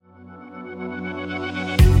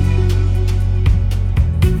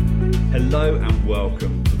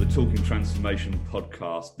welcome to the Talking Transformation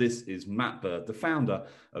podcast. This is Matt Bird, the founder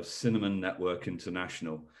of Cinnamon Network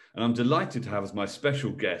International. And I'm delighted to have as my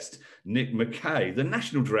special guest, Nick Mackay, the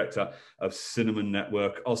National Director of Cinnamon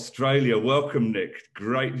Network Australia. Welcome, Nick.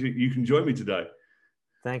 Great you can join me today.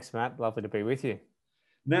 Thanks, Matt. Lovely to be with you.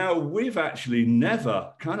 Now, we've actually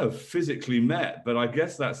never kind of physically met, but I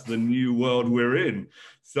guess that's the new world we're in.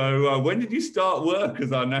 So when did you start work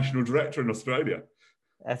as our National Director in Australia?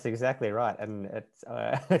 That's exactly right. And it's,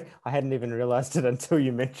 I hadn't even realized it until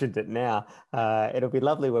you mentioned it now. It'll be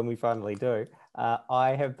lovely when we finally do.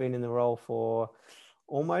 I have been in the role for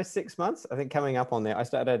almost 6 months. I think coming up on there. I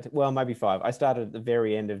started, well, maybe 5. I started at the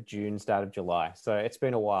very end of June, start of July. So it's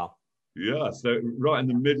been a while. Yeah, so right in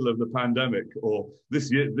the middle of the pandemic, or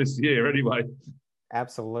this year anyway.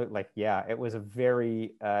 Absolutely. Yeah, it was a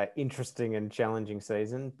very interesting and challenging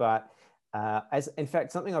season, but as in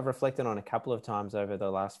fact, something I've reflected on a couple of times over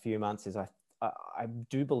the last few months is I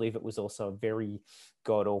do believe it was also a very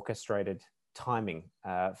God orchestrated timing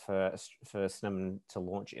for Cinnamon to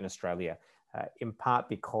launch in Australia, in part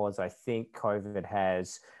because I think COVID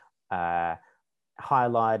has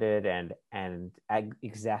highlighted and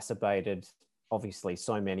exacerbated obviously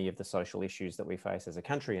so many of the social issues that we face as a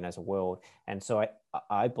country and as a world. And so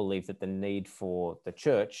I believe that the need for the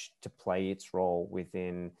church to play its role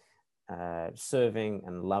within serving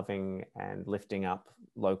and loving and lifting up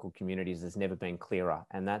local communities has never been clearer.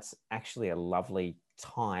 And that's actually a lovely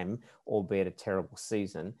time, albeit a terrible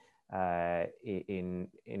season, in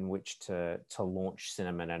which to launch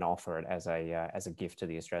Cinnamon and offer it as a gift to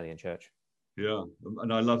the Australian church. Yeah,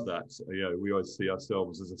 and I love that. Yeah, we always see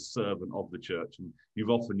ourselves as a servant of the church, and you've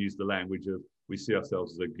often used the language of we see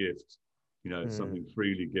ourselves as a gift, something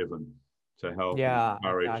freely given to help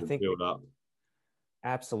encourage and build up.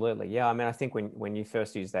 Absolutely. Yeah. I mean, I think when you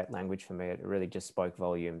first used that language for me, it really just spoke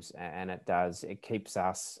volumes, and it keeps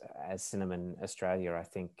us as Cinnamon Australia, I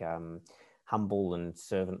think, humble and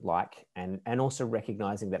servant-like, and also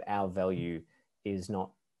recognizing that our value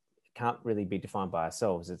can't really be defined by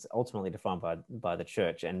ourselves. It's ultimately defined by the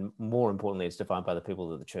church, and more importantly, it's defined by the people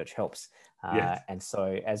that the church helps. Yes. And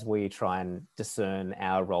so as we try and discern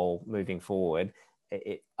our role moving forward,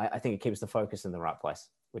 I think it keeps the focus in the right place,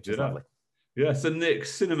 which is lovely. Yeah, so Nick,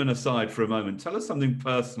 Cinnamon aside for a moment, tell us something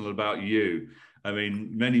personal about you. I mean,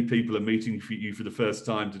 many people are meeting you for the first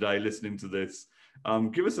time today, listening to this.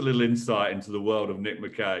 Give us a little insight into the world of Nick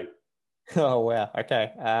Mackay. Oh, wow.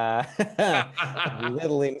 Okay. A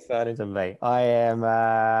little insight into me. I am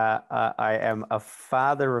a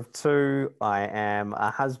father of 2. I am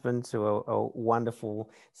a husband to a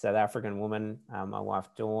wonderful South African woman, my wife,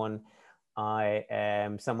 Dawn. I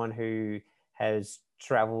am someone who has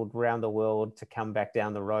traveled around the world to come back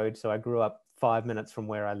down the road. So I grew up 5 minutes from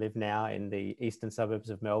where I live now in the eastern suburbs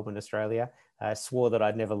of Melbourne, Australia. I swore that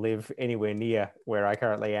I'd never live anywhere near where I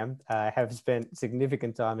currently am. I have spent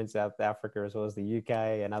significant time in South Africa as well as the UK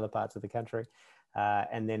and other parts of the country.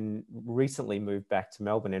 And then recently moved back to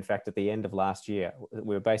Melbourne. In fact, at the end of last year,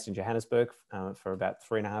 we were based in Johannesburg for about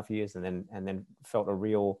 3.5 years, and then felt a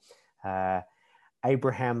real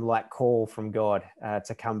Abraham-like call from God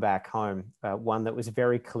to come back home, one that was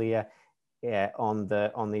very clear on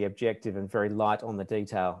the objective and very light on the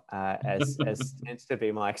detail, as tends to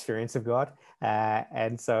be my experience of God.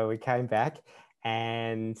 And so we came back,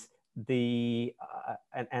 and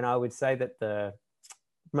I would say that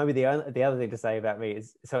maybe the other thing to say about me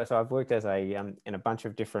is so I've worked as in a bunch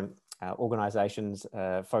of different organizations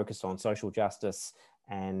focused on social justice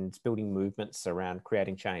and building movements around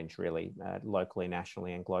creating change, really, locally,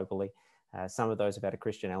 nationally, and globally. Some of those have had a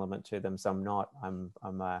Christian element to them, some not. I'm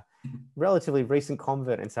a relatively recent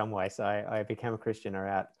convert in some ways. So I became a Christian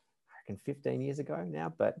around, I reckon, 15 years ago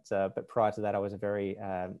now. But prior to that, I was a very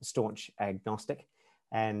staunch agnostic.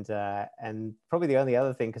 And probably the only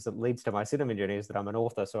other thing, because it leads to my Cinnamon journey, is that I'm an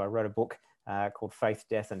author. So I wrote a book called Faith,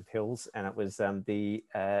 Death and Pills. And it was the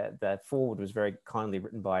foreword was very kindly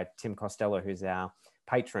written by Tim Costello, who's our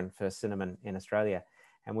patron for Cinnamon in Australia.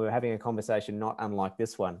 And we were having a conversation not unlike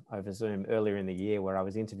this one over Zoom earlier in the year, where I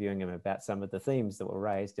was interviewing him about some of the themes that were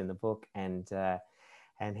raised in the book. And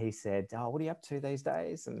he said, "Oh, what are you up to these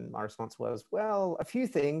days?" And my response was, "Well, a few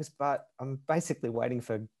things, but I'm basically waiting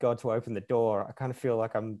for God to open the door. I kind of feel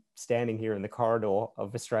like I'm standing here in the corridor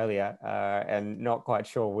of Australia and not quite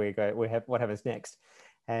sure what happens next."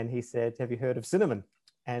 And he said, "Have you heard of Cinnamon?"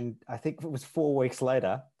 And I think it was 4 weeks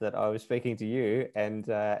later that I was speaking to you, and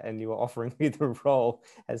you were offering me the role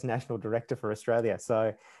as National Director for Australia.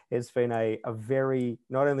 So it's been a very,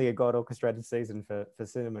 not only a God orchestrated season for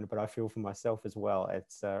Cinnamon, but I feel for myself as well.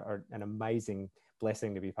 It's an amazing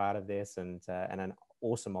blessing to be part of this, and an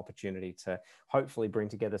awesome opportunity to hopefully bring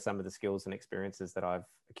together some of the skills and experiences that I've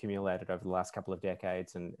accumulated over the last couple of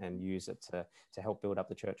decades and use it to help build up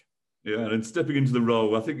the church. Yeah, and stepping into the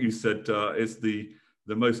role, I think you said it's the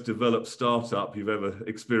most developed startup you've ever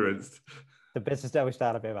experienced. The best established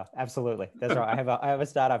startup ever. Absolutely. That's right. I have a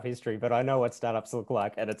startup history, but I know what startups look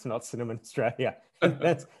like, and it's not Cinnamon Australia.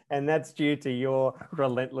 And that's due to your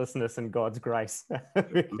relentlessness and God's grace.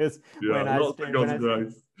 Because when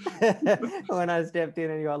I stepped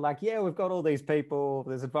in and you're like, yeah, we've got all these people,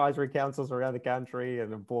 there's advisory councils around the country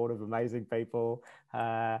and a board of amazing people.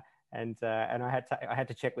 And I had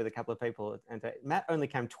to check with a couple of people, and Matt only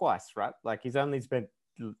came twice, right? Like, he's only spent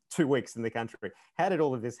 2 weeks in the country. How did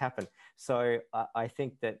all of this happen? So I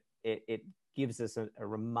think that it gives us a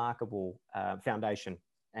remarkable foundation,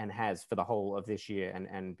 and has for the whole of this year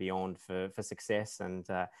and beyond, for success, and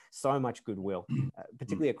so much goodwill,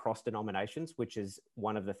 particularly across denominations, which is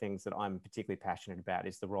one of the things that I'm particularly passionate about,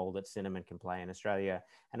 is the role that Cinnamon can play in Australia,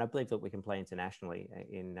 and I believe that we can play internationally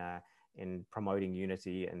in promoting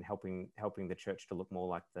unity and helping the church to look more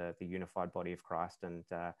like the unified body of Christ.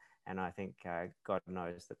 And I think God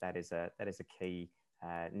knows that is a key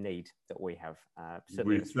need that we have.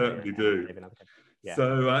 We certainly do. Yeah.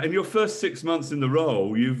 So in your first 6 months in the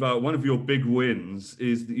role, you've one of your big wins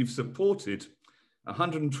is that you've supported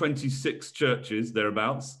 126 churches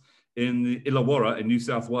thereabouts in the Illawarra in New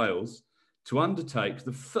South Wales to undertake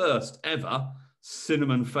the first ever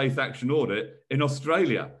Cinnamon Faith Action Audit in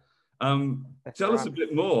Australia. Tell us a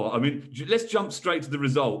bit more. I mean, let's jump straight to the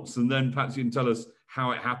results, and then perhaps you can tell us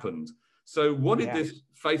how it happened. So what did this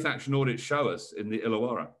Faith Action Audit show us in the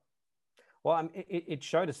Illawarra? Well, it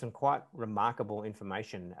showed us some quite remarkable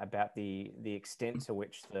information about the extent to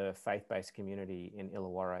which the faith-based community in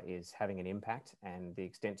Illawarra is having an impact, and the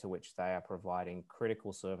extent to which they are providing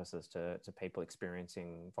critical services to people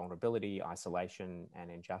experiencing vulnerability, isolation, and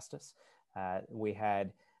injustice. We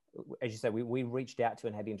had, as you say, we reached out to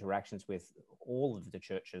and had interactions with all of the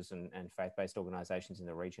churches and faith-based organizations in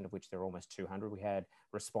the region, of which there are almost 200. We had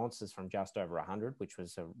responses from just over 100, which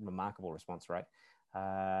was a remarkable response rate.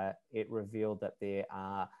 It revealed that there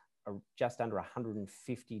are just under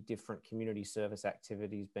 150 different community service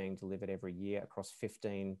activities being delivered every year across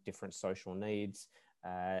 15 different social needs.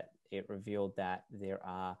 It revealed that there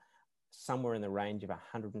are somewhere in the range of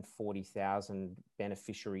 140,000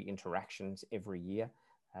 beneficiary interactions every year.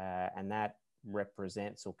 And that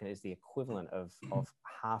represents, or is the equivalent of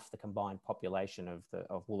half the combined population of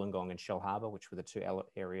Wollongong and Shellharbour, which were the two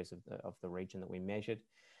areas of the region that we measured.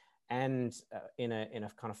 And in a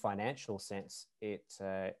kind of financial sense,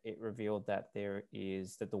 it revealed that the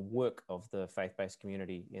work of the faith-based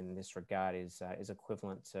community in this regard is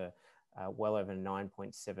equivalent to well over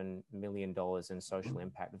 $9.7 million in social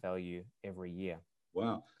impact value every year.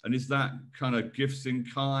 Wow. And is that kind of gifts in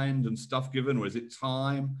kind and stuff given, or is it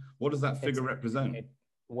time? What does that figure represent?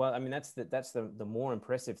 Well, I mean, that's the more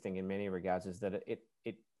impressive thing in many regards, is that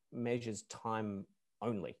it measures time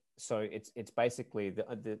only. So it's basically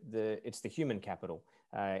it's the human capital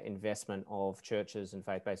investment of churches and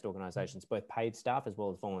faith-based organizations, both paid staff as well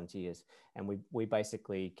as volunteers. And we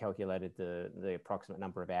basically calculated the approximate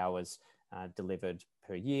number of hours delivered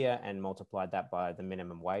per year and multiplied that by the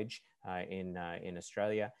minimum wage in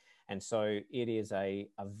Australia. And so it is a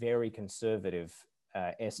very conservative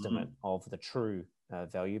estimate of the true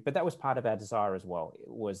value. But that was part of our desire as well,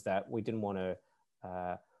 was that we didn't want to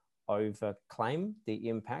overclaim the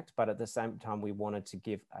impact, but at the same time, we wanted to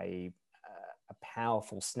give a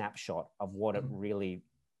powerful snapshot of what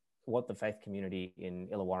the faith community in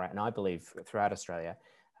Illawarra, and I believe throughout Australia,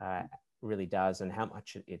 really does, and how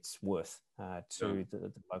much it's worth to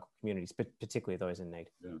the local communities, but particularly those in need.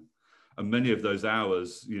 Yeah. And many of those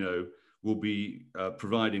hours, will be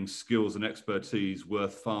providing skills and expertise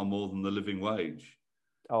worth far more than the living wage.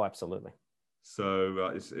 Oh, absolutely.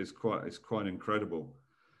 So it's quite incredible.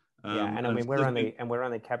 Yeah, and I mean we're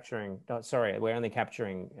only capturing. As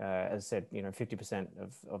I said, 50%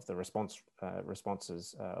 of the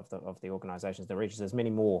responses of the organisations, the regions. There's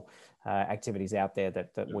many more activities out there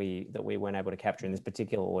that we weren't able to capture in this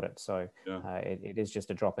particular audit. So it is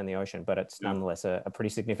just a drop in the ocean, but it's nonetheless a pretty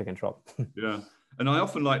significant drop. Yeah, and I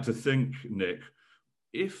often like to think, Nick,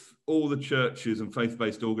 if all the churches and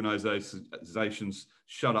faith-based organisations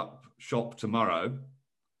shut up shop tomorrow,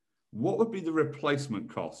 what would be the replacement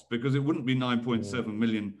cost? Because it wouldn't be 9.7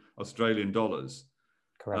 million Australian dollars.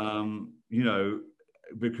 Correct. You know,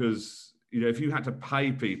 because, you know, if you had to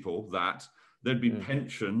pay people that, there'd be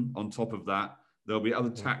pension on top of that. There'll be other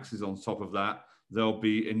taxes on top of that. There'll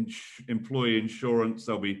be employee insurance.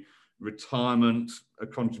 There'll be retirement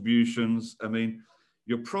contributions. I mean,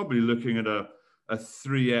 you're probably looking at a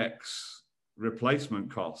 3x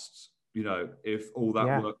replacement costs, you know, if all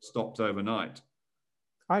that work stopped overnight.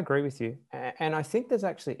 I agree with you. And I think there's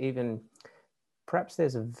actually even, perhaps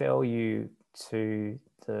there's a value to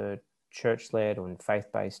the church-led or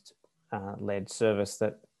faith-based led service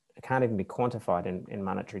that can't even be quantified in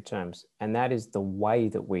monetary terms. And that is the way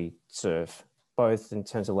that we serve, both in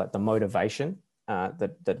terms of like the motivation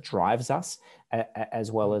that drives us,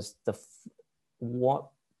 as well as what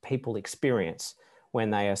people experience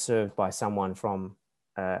when they are served by someone from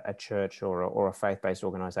a church or a faith-based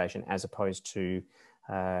organization, as opposed to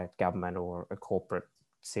government or a corporate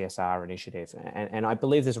CSR initiative. And I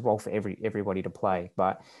believe there's a role for everybody to play.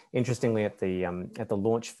 But interestingly, at the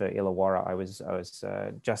launch for Illawarra, I was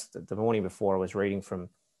just the morning before, I was reading from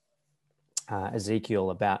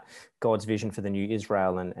Ezekiel about God's vision for the new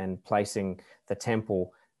Israel and placing the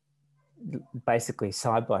temple basically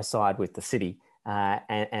side by side with the city.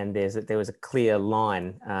 And there was a clear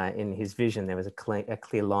line in his vision. There was a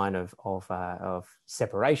clear line of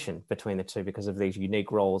separation between the two because of these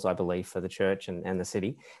unique roles, I believe, for the church and the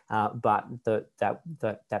city. But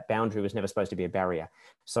that boundary was never supposed to be a barrier.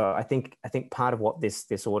 So I think part of what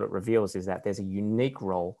this audit reveals is that there's a unique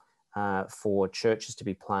role for churches to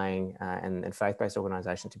be playing and faith-based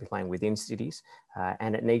organisations to be playing within cities,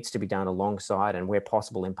 and it needs to be done alongside and where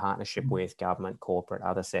possible in partnership with government, corporate,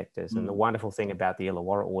 other sectors. And the wonderful thing about the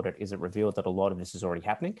Illawarra audit is it revealed that a lot of this is already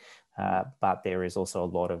happening, but there is also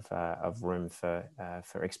a lot of room for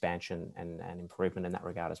expansion and improvement in that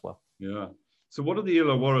regard as well. Yeah. So what are the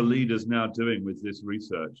Illawarra leaders now doing with this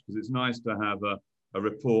research? Because it's nice to have a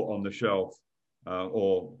report on the shelf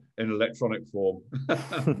or in electronic form.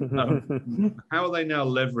 How are they now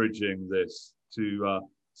leveraging this to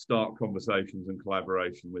start conversations and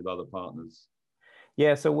collaboration with other partners?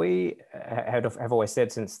 Yeah, so we have always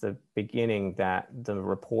said since the beginning that the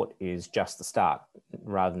report is just the start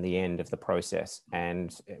rather than the end of the process.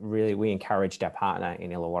 And really, we encouraged our partner in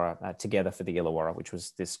Illawarra, Together for the Illawarra, which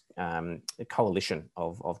was this coalition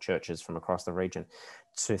of churches from across the region,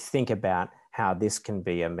 to think about how this can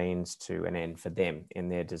be a means to an end for them in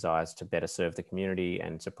their desires to better serve the community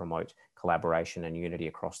and to promote collaboration and unity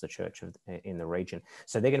across the church in the region.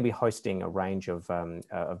 So they're going to be hosting a range of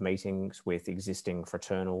meetings with existing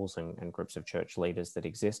fraternals and groups of church leaders that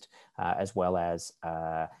exist, as well as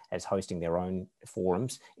hosting their own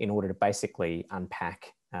forums in order to basically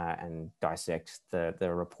unpack and dissect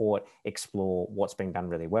the report, explore what's being done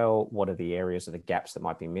really well, what are the areas or the gaps that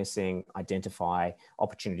might be missing, identify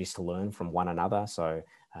opportunities to learn from one another. So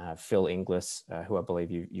Phil Inglis, who I believe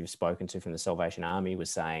you've spoken to from the Salvation Army, was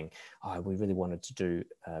saying, we really wanted to do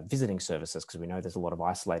visiting services because we know there's a lot of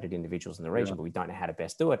isolated individuals in the region, but we don't know how to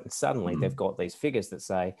best do it. And suddenly they've got these figures that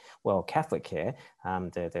say, well, Catholic Care,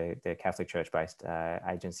 the Catholic Church-based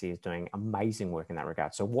agency, is doing amazing work in that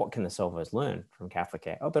regard. So what can the Salvos learn from Catholic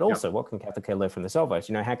Care? But also what can Catholic Care learn from the Salvos?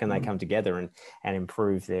 You know, how can they come together and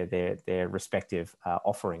improve their respective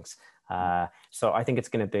offerings? So I think it's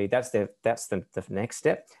going to be, that's the next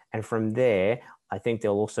step. And from there, I think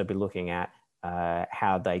they'll also be looking at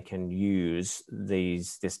how they can use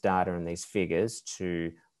this data and these figures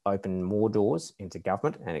to open more doors into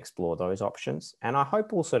government and explore those options. And I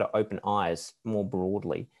hope also to open eyes more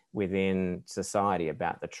broadly within society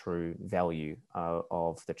about the true value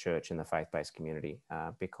of the church and the faith-based community,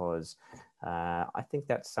 because I think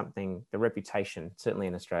that's something, the reputation, certainly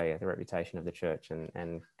in Australia, the reputation of the church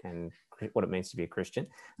and what it means to be a Christian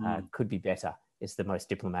could be better. Is the most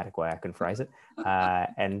diplomatic way I can phrase it.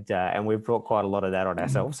 And we've brought quite a lot of that on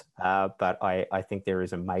ourselves. But I think there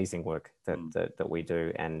is amazing work that we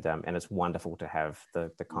do. And it's wonderful to have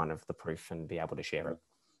the kind of the proof and be able to share it.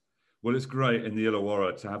 Well, it's great in the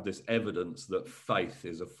Illawarra to have this evidence that faith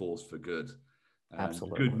is a force for good. And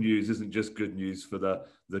absolutely. Good news isn't just good news for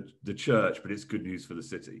the church, but it's good news for the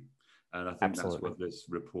city. And I think that's what this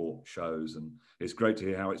report shows. And it's great to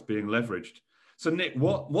hear how it's being leveraged. So Nick,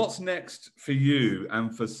 what's next for you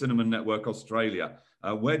and for Cinnamon Network Australia?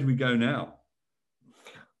 Where do we go now?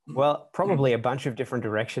 Well, probably a bunch of different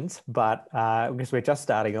directions, but because we're just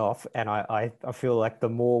starting off, and I feel like the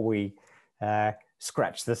more we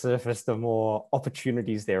scratch the surface, the more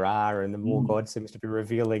opportunities there are, and the more God seems to be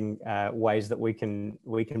revealing ways that we can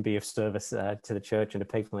be of service to the church and to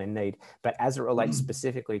people in need. But as it relates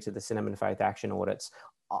specifically to the Cinnamon Faith Action audits,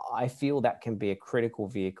 I feel that can be a critical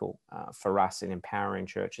vehicle for us in empowering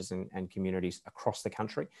churches and communities across the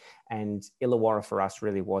country. And Illawarra for us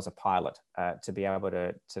really was a pilot to be able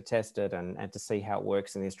to test it and to see how it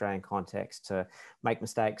works in the Australian context, to make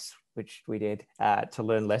mistakes, which we did, to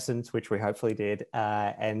learn lessons, which we hopefully did,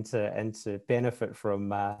 and to benefit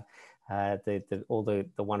from all the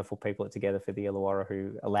wonderful people at Together for the Illawarra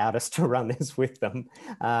who allowed us to run this with them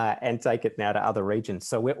and take it now to other regions.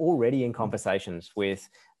 So we're already in conversations with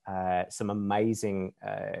some amazing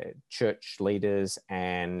church leaders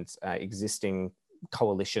and existing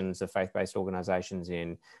coalitions of faith-based organisations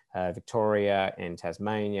in Victoria, in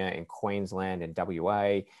Tasmania, in Queensland, in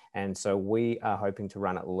WA. And so we are hoping to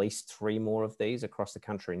run at least 3 more of these across the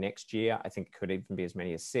country next year. I think it could even be as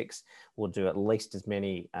many as 6. We'll do at least as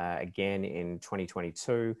many again in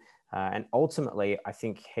 2022. And ultimately, I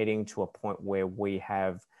think heading to a point where we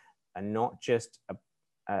have not just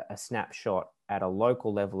a snapshot at a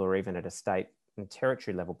local level or even at a state and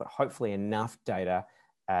territory level, but hopefully enough data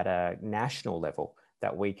at a national level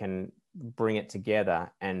that we can bring it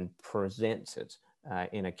together and present it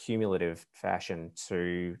in a cumulative fashion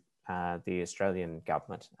to the Australian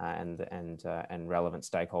government and relevant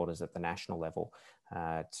stakeholders at the national level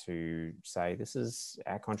to say, this is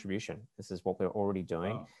our contribution. This is what we're already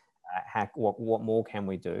doing. Wow. What more can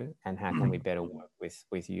we do, and how can we better work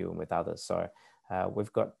with you and with others? So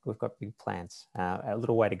we've got big plans, a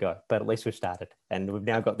little way to go, but at least we've started, and we've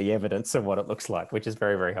now got the evidence of what it looks like, which is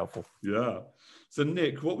very, very helpful. Yeah. So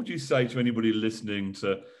Nick, what would you say to anybody listening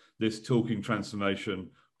to this Talking Transformation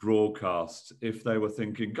broadcast if they were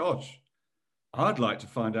thinking, gosh, I'd like to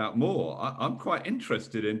find out more. I'm quite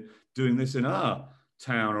interested in doing this in our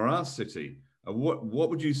town or our city. What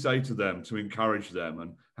would you say to them to encourage them,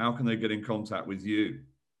 and how can they get in contact with you?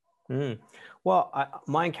 Well,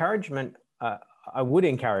 my encouragement, I would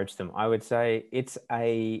encourage them. I would say it's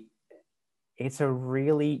a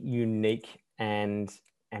really unique and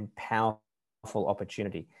powerful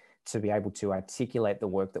opportunity to be able to articulate the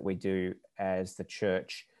work that we do as the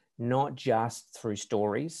church, not just through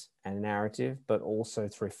stories and narrative, but also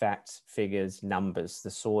through facts, figures, numbers,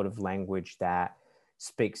 the sort of language that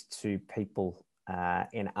speaks to people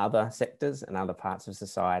in other sectors and other parts of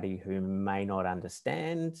society who may not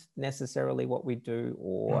understand necessarily what we do,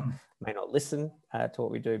 or may not listen to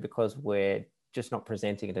what we do because we're just not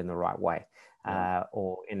presenting it in the right way,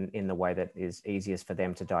 or in the way that is easiest for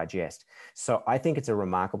them to digest. So I think it's a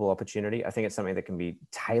remarkable opportunity. I think it's something that can be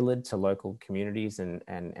tailored to local communities and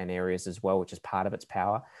areas as well, which is part of its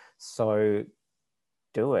power. So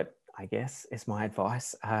do it, I guess, is my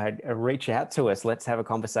advice. Reach out to us. Let's have a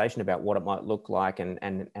conversation about what it might look like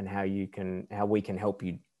and how we can help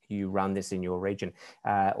you run this in your region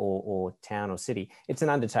or town or city. It's an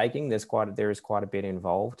undertaking. There is quite a bit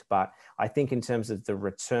involved, but I think in terms of the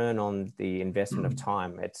return on the investment of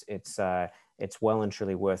time, it's well and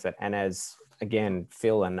truly worth it. And as again,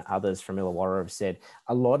 Phil and others from Illawarra have said,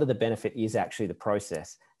 a lot of the benefit is actually the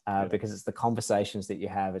process. Because it's the conversations that you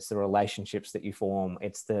have, it's the relationships that you form,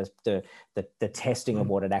 it's the testing of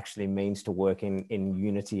what it actually means to work in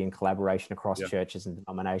unity and collaboration across churches and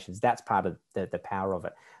denominations. That's part of the power of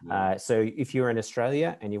it. So if you're in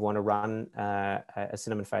Australia and you want to run a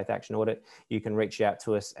Cinnamon Faith Action audit, you can reach out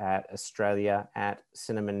to us at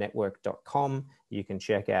australia@cinnamonnetwork.com. You can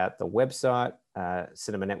check out the website,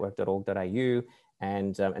 cinnamonnetwork.org.au.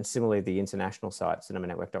 And similarly, the international site,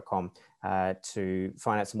 cinnamonnetwork.com, to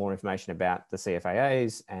find out some more information about the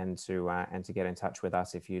CFAAs and to get in touch with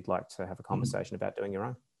us if you'd like to have a conversation about doing your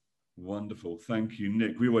own. Wonderful. Thank you,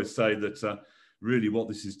 Nick. We always say that really what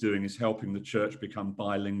this is doing is helping the church become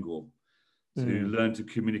bilingual, to learn to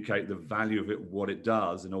communicate the value of it, what it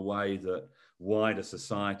does, in a way that wider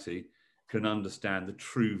society can understand the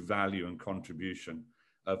true value and contribution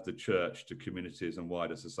of the church to communities and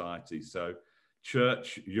wider society. So,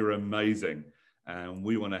 church, you're amazing, and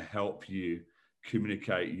we want to help you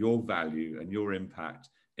communicate your value and your impact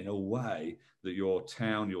in a way that your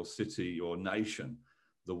town, your city, your nation,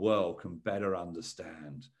 the world can better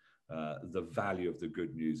understand the value of the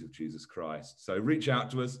good news of Jesus Christ. So reach out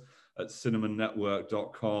to us at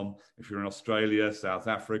cinnamonnetwork.com. If you're in Australia, South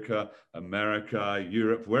Africa, America,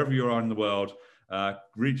 Europe, wherever you are in the world,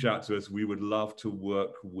 reach out to us. We would love to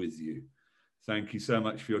work with you. Thank you so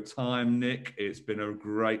much for your time, Nick. It's been a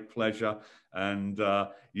great pleasure. And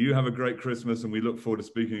you have a great Christmas, and we look forward to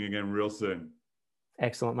speaking again real soon.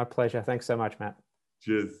 Excellent. My pleasure. Thanks so much, Matt.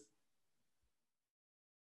 Cheers.